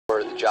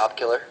job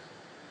killer.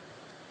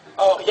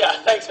 Oh,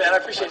 yeah, thanks, man. I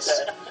appreciate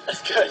that.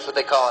 That's good. That's what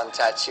they call it in the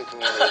tattoo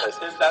community.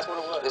 That's what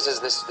it was. This is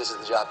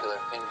the job killer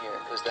in here,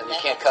 because then you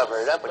can't cover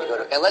it up when you go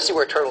to, unless you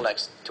wear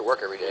turtlenecks to work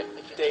every day.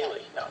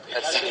 Daily. No.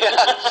 It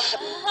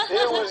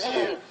was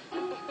you.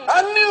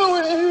 I knew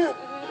it was you.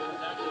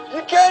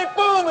 You can't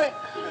fool me.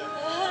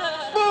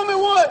 Fool me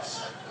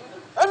once.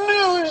 I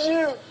knew it was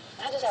you.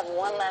 I just have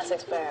one last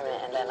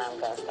experiment, and then I'm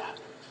going to stop.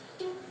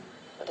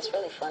 But it's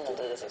really fun to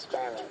do this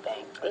experiment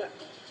thing. Yeah.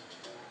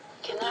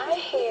 Can I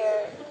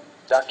hear...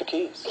 Dr.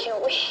 Keys. Can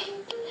we...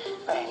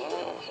 Right.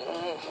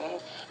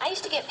 I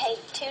used to get paid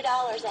 $2 an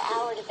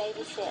hour to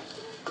babysit.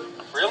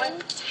 Really?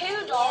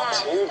 $2?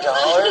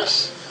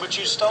 $2? But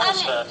you stole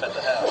stuff at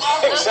the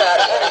house.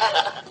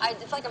 Exactly.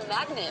 It's like a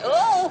magnet.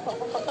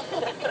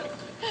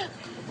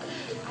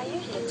 I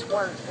usually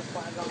twerk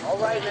before I go home. All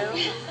right now.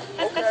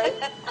 Okay.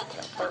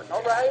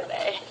 All right.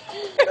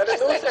 Let us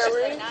loose there,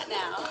 Reed. Not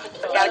now.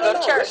 Gotta go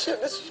to church.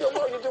 This is your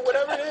mode. You do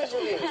whatever it is you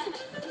need.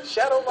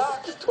 Shadow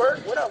box,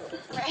 twerk, whatever.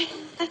 Right.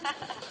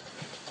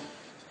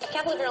 I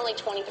can't believe you're only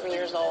 23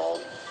 years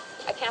old.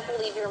 I can't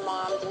believe your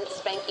mom didn't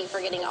spank you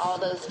for getting all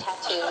those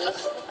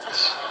tattoos.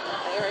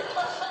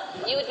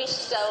 You would be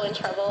so in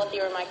trouble if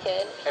you were my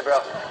kid. Hey,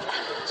 bro.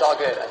 It's all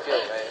good. I feel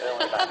it. I don't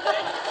worry about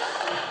it.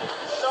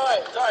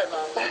 Sorry,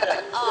 Mom.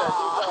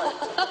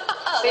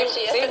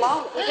 See,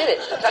 Mom? We did it.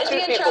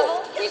 Tattooed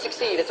people. We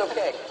succeed. It's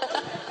okay.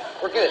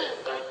 We're good.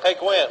 Hey,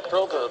 Gwen,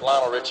 throw the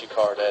Lionel Richie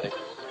card at him.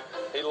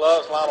 He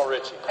loves Lionel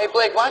Richie. Hey,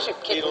 Blake, why don't you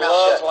keep He your mouth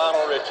loves shut?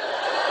 Lionel Richie.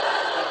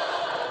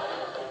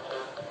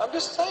 I'm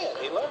just saying,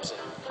 he loves him.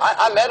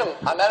 I met him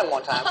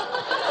one time. I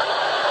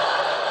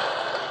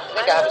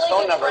think I have his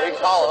phone number. We can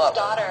call him up.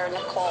 Daughter,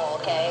 Nicole,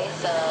 okay?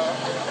 So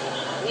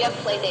we have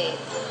play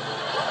dates.